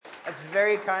It's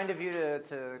very kind of you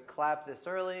to clap this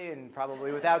early and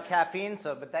probably without caffeine,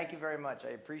 but thank you very much.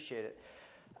 I appreciate it.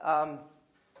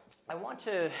 I want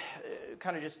to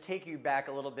kind of just take you back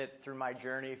a little bit through my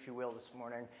journey, if you will, this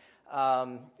morning.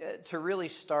 To really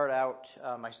start out,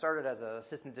 I started as an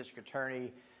assistant district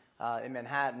attorney in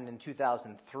Manhattan in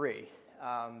 2003.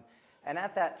 And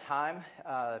at that time,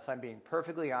 if I'm being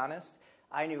perfectly honest,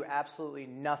 I knew absolutely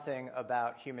nothing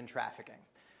about human trafficking.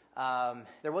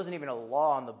 There wasn't even a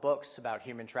law on the books about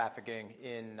human trafficking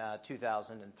in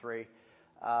 2003.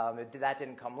 That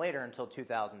didn't come later until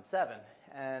 2007.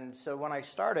 And so when I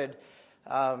started,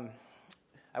 I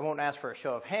won't ask for a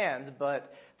show of hands,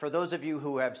 but for those of you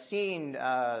who have seen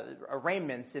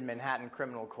arraignments in Manhattan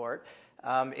criminal court,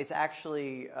 it's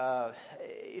actually,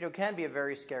 can be a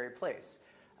very scary place.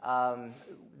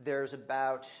 There's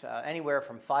about anywhere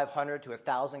from 500 to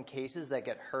 1,000 cases that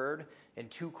get heard in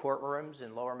 2 courtrooms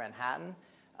in Lower Manhattan,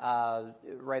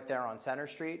 right there on Center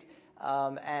Street.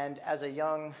 And as a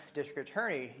young district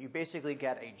attorney, you basically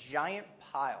get a giant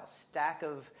stack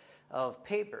of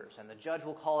papers, and the judge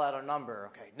will call out a number.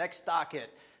 Okay, next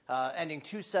docket, ending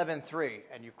 273,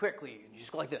 and you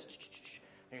just go like this,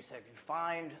 and you say, if you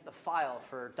find the file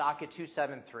for docket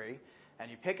 273, and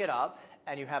you pick it up,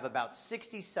 and you have about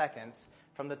 60 seconds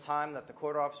from the time that the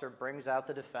court officer brings out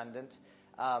the defendant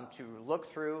to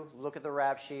look at the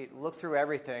rap sheet, look through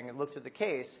everything, and look through the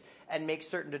case, and make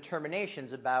certain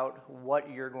determinations about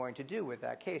what you're going to do with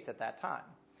that case at that time.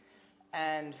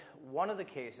 And one of the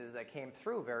cases that came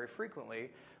through very frequently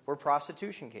were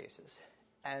prostitution cases.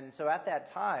 And so at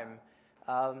that time,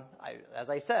 as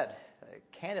I said,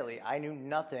 candidly, I knew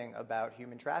nothing about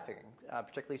human trafficking,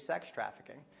 particularly sex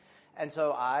trafficking. And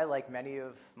so I, like many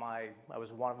of I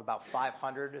was one of about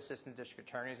 500 assistant district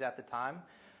attorneys at the time,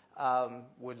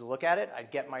 would look at it.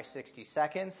 I'd get my 60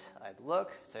 seconds. I'd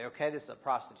look, say, okay, this is a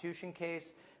prostitution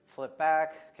case. Flip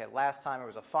back. Okay, last time it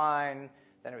was a fine.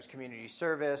 Then it was community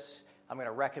service. I'm going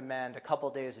to recommend a couple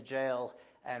days of jail,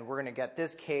 and we're going to get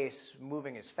this case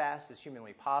moving as fast as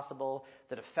humanly possible.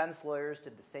 The defense lawyers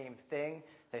did the same thing.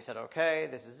 They said, okay,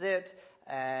 this is it.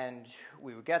 And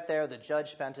we would get there. The judge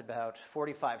spent about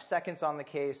 45 seconds on the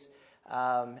case,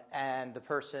 and the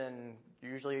person,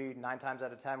 usually 9 times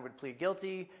out of 10, would plead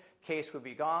guilty. Case would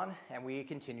be gone, and we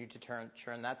continued to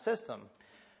churn that system.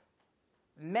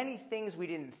 Many things we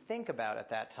didn't think about at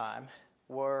that time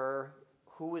were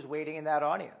who was waiting in that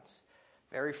audience.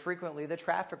 Very frequently, the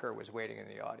trafficker was waiting in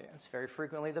the audience. Very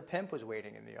frequently, the pimp was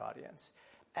waiting in the audience.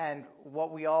 And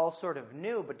what we all sort of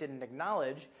knew but didn't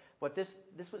acknowledge,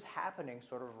 this was happening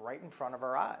sort of right in front of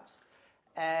our eyes.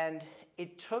 And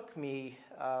it took me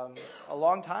a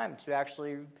long time to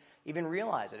actually even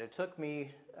realize it. It took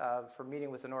me for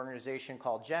meeting with an organization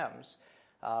called GEMS,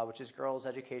 which is Girls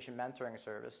Education Mentoring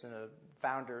Service, and the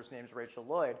founder's name is Rachel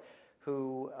Lloyd,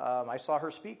 who I saw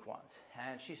her speak once.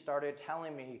 And she started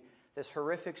telling me this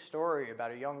horrific story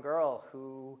about a young girl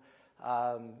who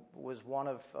was one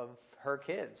of her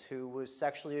kids, who was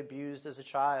sexually abused as a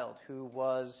child, who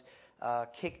was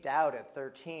kicked out at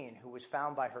 13, who was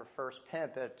found by her first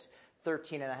pimp at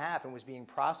 13 and a half and was being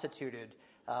prostituted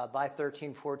by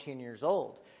 13, 14 years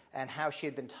old, and how she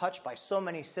had been touched by so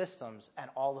many systems, and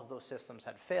all of those systems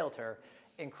had failed her,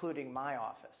 including my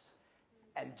office.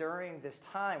 And during this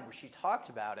time where she talked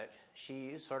about it,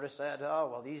 she sort of said, oh,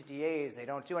 well, these DAs, they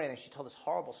don't do anything. She told this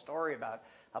horrible story about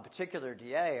a particular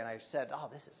DA, and I said, oh,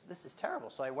 this is terrible.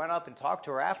 So I went up and talked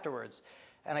to her afterwards,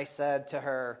 and I said to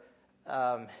her,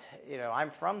 I'm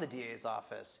from the DA's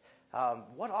office.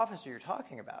 What office are you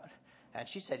talking about? And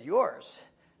she said, yours.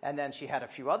 And then she had a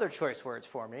few other choice words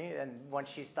for me, and once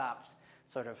she stopped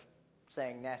sort of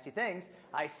saying nasty things,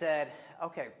 I said,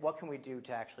 okay, what can we do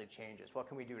to actually change this? What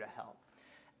can we do to help?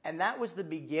 And that was the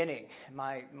beginning,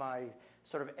 my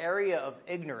sort of area of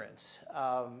ignorance,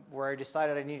 where I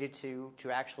decided I needed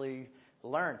to actually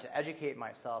learn, to educate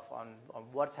myself on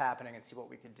what's happening and see what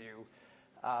we could do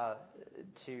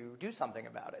to do something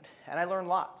about it. And I learned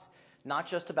lots, not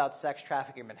just about sex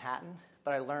trafficking in Manhattan,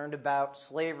 but I learned about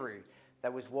slavery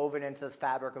that was woven into the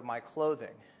fabric of my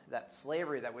clothing, that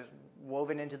slavery that was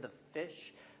woven into the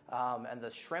fish and the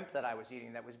shrimp that I was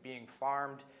eating that was being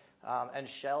farmed and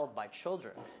shelled by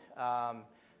children.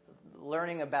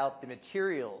 Learning about the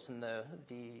materials and the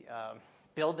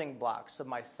building blocks of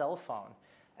my cell phone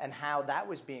and how that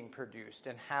was being produced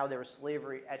and how there was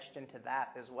slavery etched into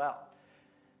that as well.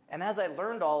 And as I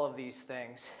learned all of these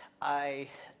things,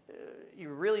 you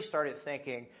really started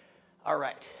thinking, all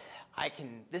right,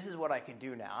 this is what I can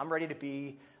do now. I'm ready to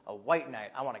be a white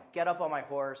knight. I want to get up on my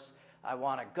horse. I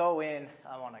want to go in.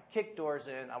 I want to kick doors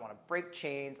in. I want to break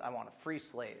chains. I want to free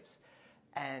slaves.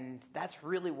 And that's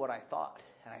really what I thought.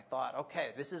 And I thought, okay,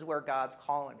 this is where God's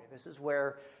calling me. This is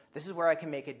where I can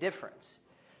make a difference.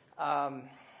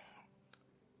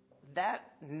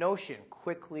 That notion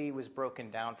quickly was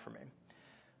broken down for me.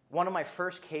 One of my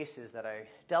first cases that I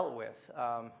dealt with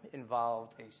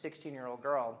involved a 16-year-old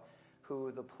girl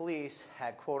who the police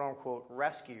had, quote-unquote,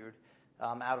 rescued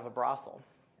out of a brothel.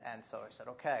 And so I said,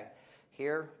 okay,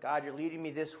 here, God, you're leading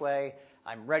me this way.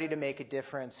 I'm ready to make a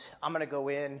difference. I'm going to go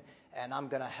in, and I'm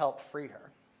going to help free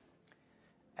her.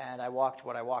 And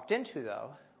what I walked into,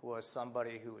 though, was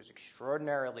somebody who was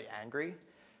extraordinarily angry,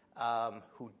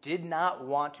 who did not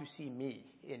want to see me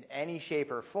in any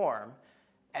shape or form,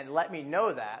 and let me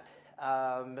know that,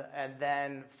 and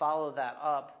then follow that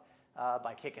up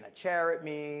by kicking a chair at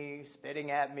me,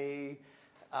 spitting at me,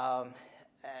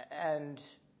 and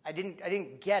I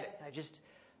didn't get it.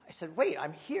 I said, wait,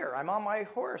 I'm here. I'm on my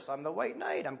horse. I'm the White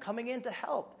Knight. I'm coming in to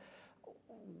help.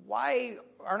 Why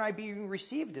aren't I being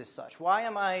received as such? Why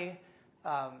am I,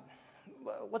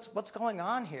 what's going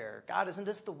on here? God, isn't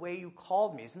this the way you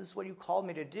called me? Isn't this what you called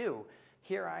me to do?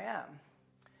 Here I am.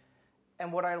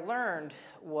 And what I learned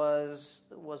was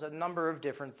a number of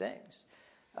different things.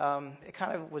 It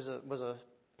kind of was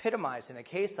epitomized in a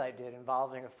case I did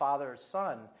involving a father and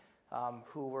son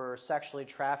who were sexually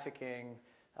trafficking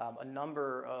a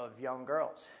number of young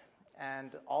girls.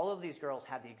 And all of these girls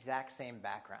had the exact same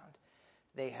background.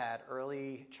 They had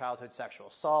early childhood sexual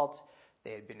assault.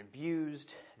 They had been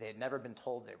abused. They had never been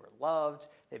told they were loved.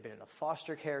 They'd been in the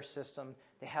foster care system.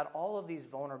 They had all of these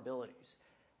vulnerabilities.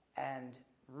 And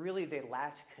really, they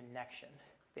lacked connection.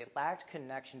 They lacked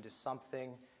connection to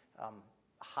something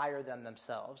higher than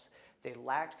themselves. They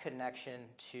lacked connection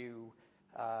to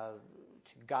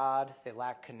God. They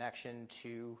lacked connection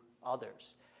to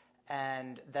others.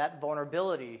 And that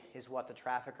vulnerability is what the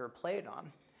trafficker played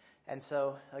on. And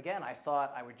so, again, I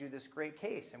thought I would do this great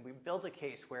case. And we built a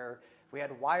case where we had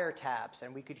wiretaps,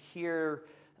 and we could hear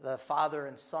the father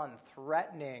and son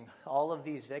threatening all of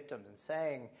these victims and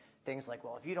saying things like,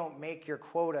 well, if you don't make your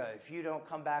quota, if you don't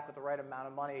come back with the right amount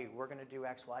of money, we're going to do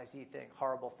X, Y, Z thing,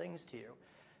 horrible things to you.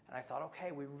 And I thought,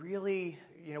 okay, we really,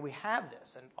 we have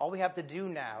this. And all we have to do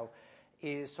now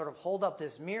is sort of hold up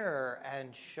this mirror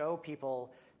and show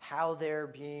people how they're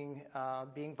being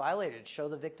violated, show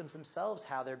the victims themselves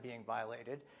how they're being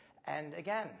violated. And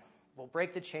again, we'll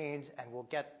break the chains and we'll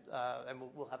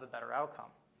have a better outcome.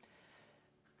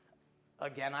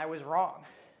 Again, I was wrong.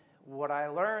 What I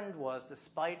learned was,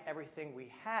 despite everything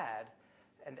we had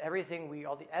and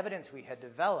all the evidence we had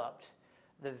developed,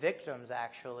 the victims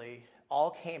actually all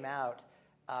came out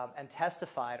and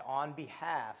testified on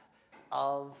behalf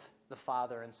of the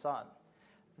father and son.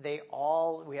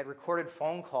 We had recorded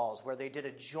phone calls where they did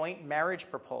a joint marriage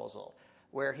proposal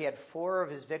where he had 4 of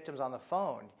his victims on the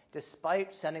phone,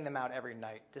 despite sending them out every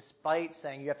night, despite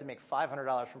saying you have to make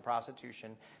 $500 from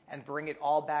prostitution and bring it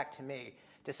all back to me.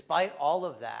 Despite all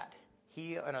of that,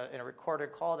 he, in a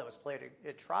recorded call that was played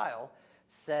at trial,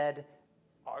 said,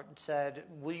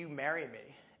 will you marry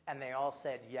me? And they all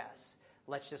said yes.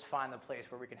 Let's just find the place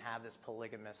where we can have this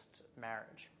polygamist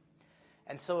marriage.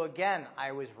 And so again,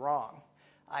 I was wrong.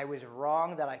 I was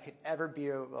wrong that I could ever be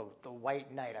the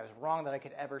White Knight. I was wrong that I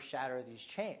could ever shatter these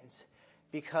chains.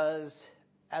 Because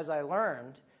as I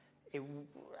learned,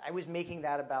 I was making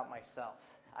that about myself.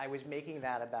 I was making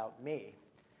that about me.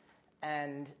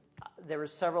 And there were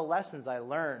several lessons I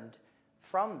learned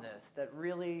from this that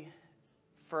really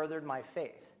furthered my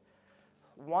faith.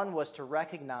 One was to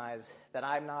recognize that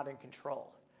I'm not in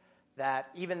control. That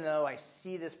even though I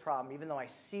see this problem, even though I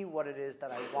see what it is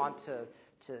that I want to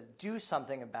do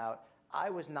something about, I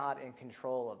was not in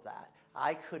control of that.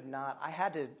 I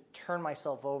had to turn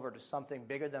myself over to something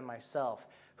bigger than myself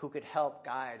who could help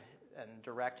guide and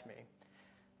direct me.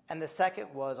 And the second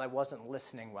was I wasn't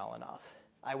listening well enough.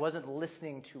 I wasn't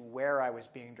listening to where I was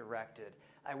being directed.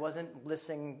 I wasn't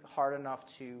listening hard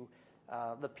enough to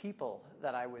the people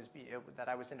that I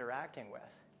was interacting with.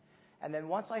 And then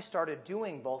once I started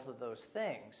doing both of those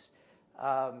things,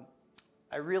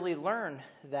 I really learned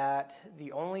that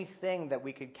the only thing that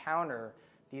we could counter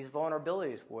these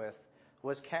vulnerabilities with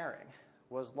was caring,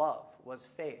 was love, was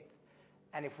faith.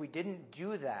 And if we didn't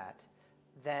do that,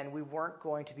 then we weren't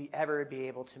going to ever be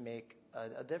able to make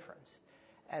a difference.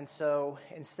 And so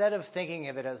instead of thinking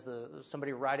of it as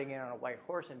somebody riding in on a white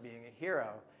horse and being a hero,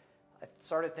 I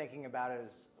started thinking about it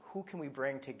as, who can we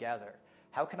bring together?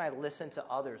 How can I listen to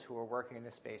others who are working in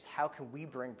this space? How can we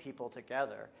bring people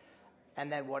together? And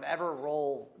then whatever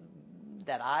role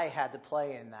that I had to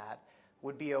play in that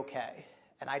would be okay.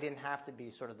 And I didn't have to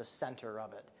be sort of the center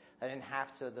of it.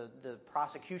 The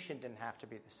prosecution didn't have to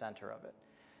be the center of it.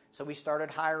 So we started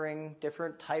hiring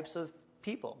different types of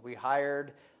people. We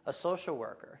hired a social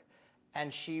worker,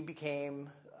 and she became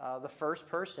the first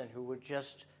person who would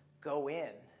just go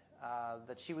in,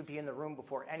 that she would be in the room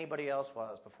before anybody else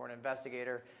was, before an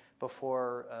investigator,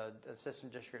 before an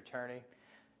assistant district attorney.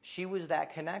 She was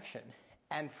that connection.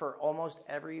 And for almost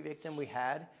every victim we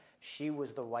had, she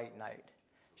was the white knight.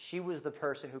 She was the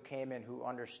person who came in, who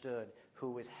understood,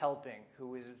 who was helping, who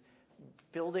was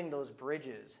building those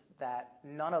bridges that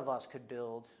none of us could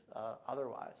build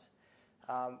otherwise.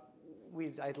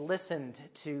 I listened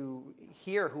to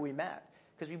hear who we met,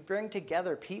 because we bring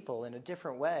together people in a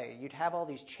different way. You'd have all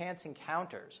these chance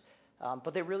encounters,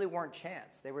 but they really weren't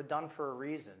chance. They were done for a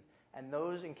reason. And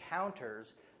those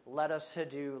encounters led us to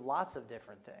do lots of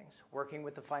different things, working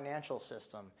with the financial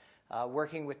system,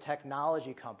 working with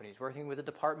technology companies, working with the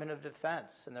Department of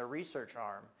Defense and their research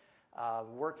arm,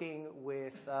 working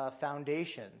with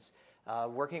foundations,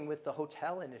 working with the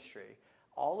hotel industry.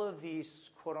 All of these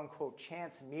quote-unquote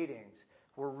chance meetings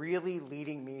were really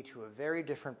leading me to a very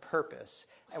different purpose,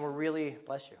 and were really,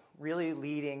 bless you, really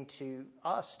leading to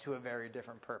us to a very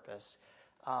different purpose.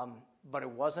 But it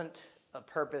wasn't a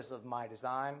purpose of my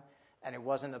design, and it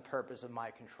wasn't a purpose of my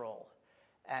control.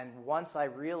 And once I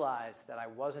realized that I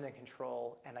wasn't in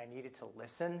control and I needed to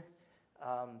listen,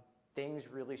 things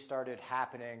really started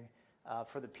happening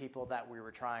for the people that we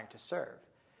were trying to serve.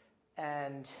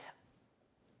 And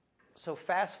so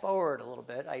fast forward a little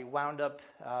bit, I wound up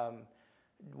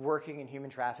working in human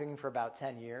trafficking for about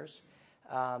 10 years.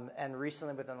 And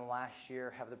recently, within the last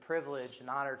year, have the privilege and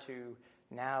honor to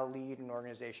now lead an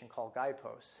organization called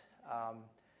Guideposts,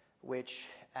 which,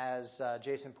 as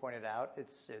Jason pointed out,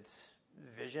 its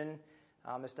vision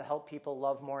is to help people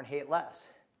love more and hate less.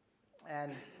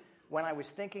 And when I was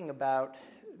thinking about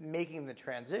making the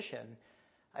transition,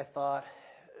 I thought,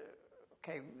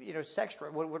 okay,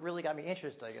 what really got me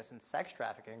interested, I guess, in sex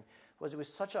trafficking was it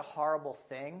was such a horrible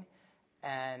thing,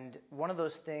 and one of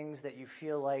those things that you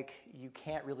feel like you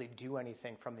can't really do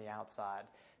anything from the outside.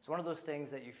 It's one of those things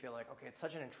that you feel like, okay, it's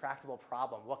such an intractable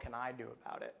problem. What can I do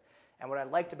about it? And what I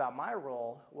liked about my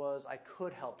role was I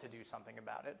could help to do something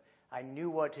about it. I knew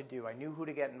what to do. I knew who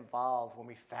to get involved when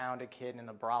we found a kid in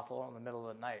a brothel in the middle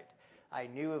of the night. I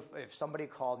knew if somebody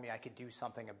called me, I could do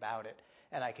something about it,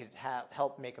 and I could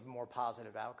help make a more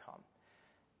positive outcome.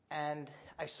 And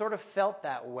I sort of felt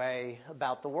that way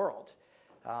about the world.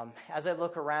 As I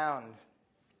look around,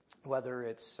 whether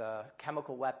it's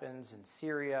chemical weapons in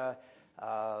Syria,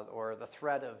 or the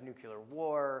threat of nuclear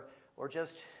war, or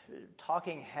just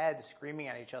talking heads screaming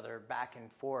at each other back and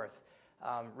forth,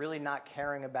 really not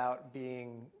caring about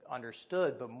being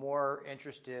understood, but more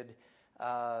interested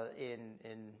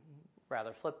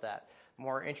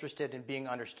more interested in being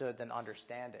understood than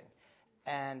understanding.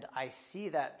 And I see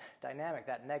that dynamic,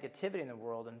 that negativity in the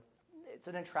world, and it's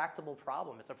an intractable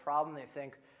problem. It's a problem they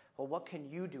think, well, what can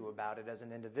you do about it as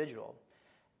an individual?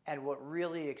 And what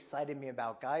really excited me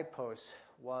about Guideposts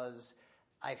was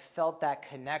I felt that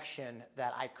connection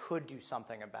that I could do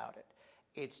something about it.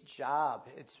 Its job,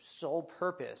 its sole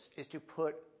purpose is to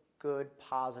put good,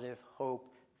 positive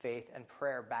hope, faith, and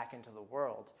prayer back into the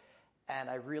world. And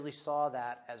I really saw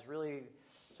that as really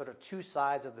sort of two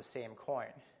sides of the same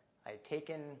coin. I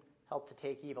had helped to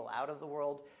take evil out of the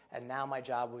world, and now my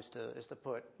job is to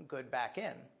put good back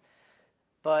in.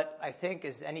 But I think,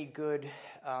 as any good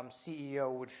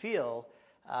CEO would feel,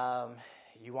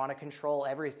 you want to control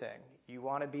everything. You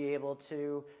want to be able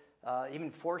to even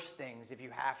force things if you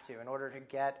have to in order to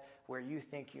get where you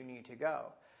think you need to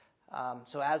go.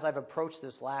 So as I've approached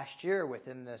this last year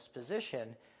within this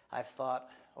position, I've thought,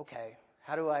 okay,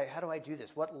 how do I do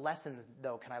this? What lessons,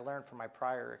 though, can I learn from my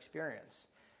prior experience?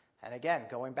 And again,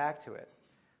 going back to it,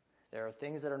 there are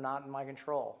things that are not in my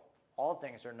control. All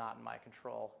things are not in my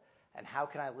control. And how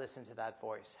can I listen to that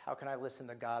voice? How can I listen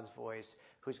to God's voice,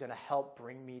 who's going to help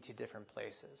bring me to different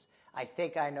places? I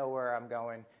think I know where I'm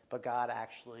going, but God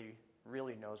actually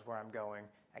really knows where I'm going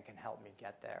and can help me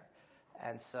get there.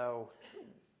 And so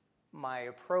my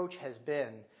approach has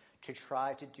been to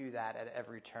try to do that at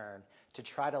every turn, to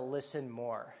try to listen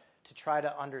more, to try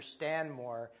to understand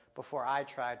more before I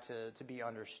try to be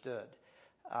understood,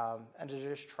 and to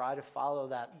just try to follow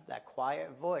that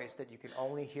quiet voice that you can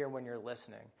only hear when you're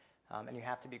listening, and you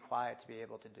have to be quiet to be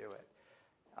able to do it.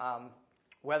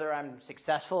 Whether I'm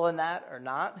successful in that or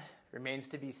not remains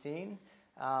to be seen,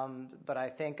 but I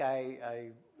think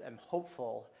I am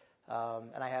hopeful,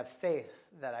 and I have faith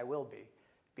that I will be,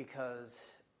 because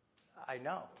I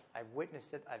know. I've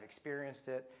witnessed it, I've experienced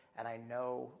it, and I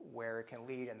know where it can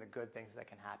lead and the good things that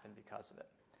can happen because of it.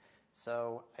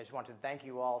 So I just want to thank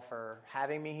you all for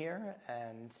having me here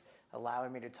and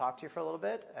allowing me to talk to you for a little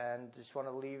bit, and just want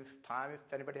to leave time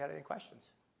if anybody had any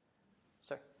questions.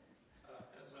 Sir?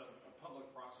 As a public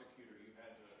prosecutor, you've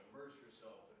had to immerse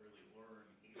yourself and really learn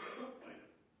each item.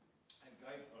 And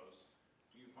Guideposts,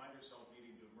 do you find yourself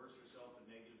needing to immerse yourself in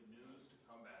negative news to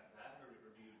combat that, or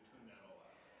do you tune that all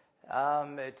out?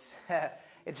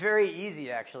 It's very easy,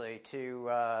 actually,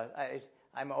 to...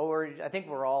 I think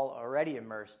we're all already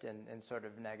immersed in sort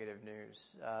of negative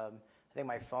news. I think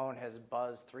my phone has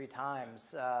buzzed 3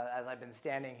 times as I've been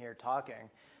standing here talking.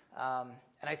 And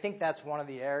I think that's one of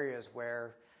the areas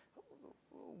where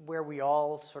we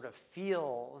all sort of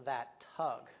feel that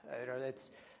tug.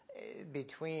 It's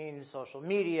between social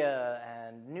media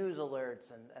and news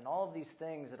alerts and all of these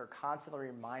things that are constantly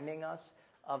reminding us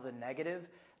of the negative.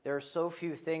 There are so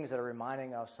few things that are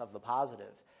reminding us of the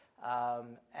positive.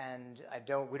 And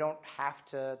we don't have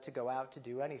to go out to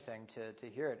do anything to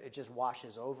hear it. It just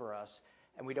washes over us,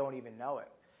 and we don't even know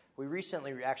it. We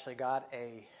recently actually got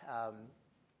a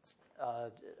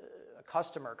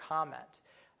customer comment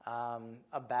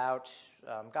about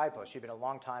Guidepost. She'd been a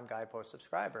long-time Guidepost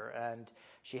subscriber, and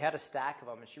she had a stack of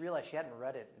them, and she realized she hadn't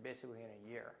read it basically in a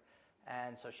year.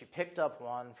 And so she picked up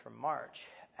one from March,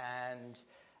 and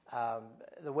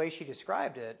the way she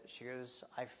described it, she goes,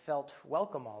 I felt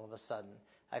welcome all of a sudden.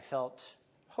 I felt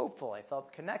hopeful. I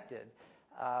felt connected.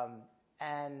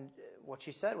 And what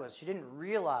she said was she didn't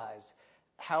realize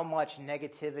how much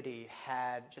negativity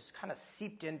had just kind of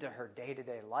seeped into her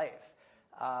day-to-day life.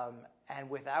 And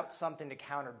without something to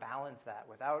counterbalance that,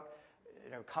 without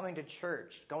coming to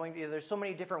church, there's so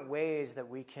many different ways that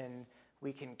we can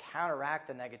counteract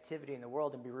the negativity in the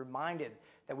world and be reminded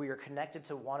that we are connected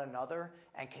to one another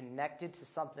and connected to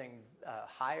something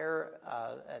higher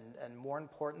and more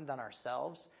important than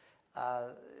ourselves,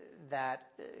 that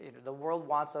the world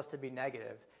wants us to be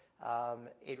negative.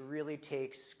 It really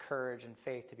takes courage and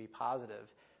faith to be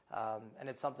positive. And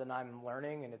it's something I'm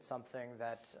learning, and it's something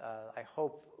that I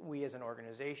hope we as an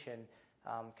organization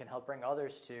can help bring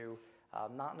others to,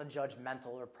 not in a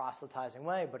judgmental or proselytizing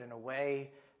way, but in a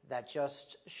way that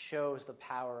just shows the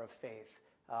power of faith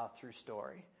through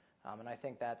story. And I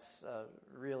think that's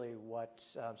really what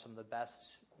some of the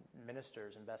best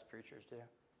ministers and best preachers do.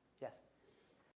 Yes?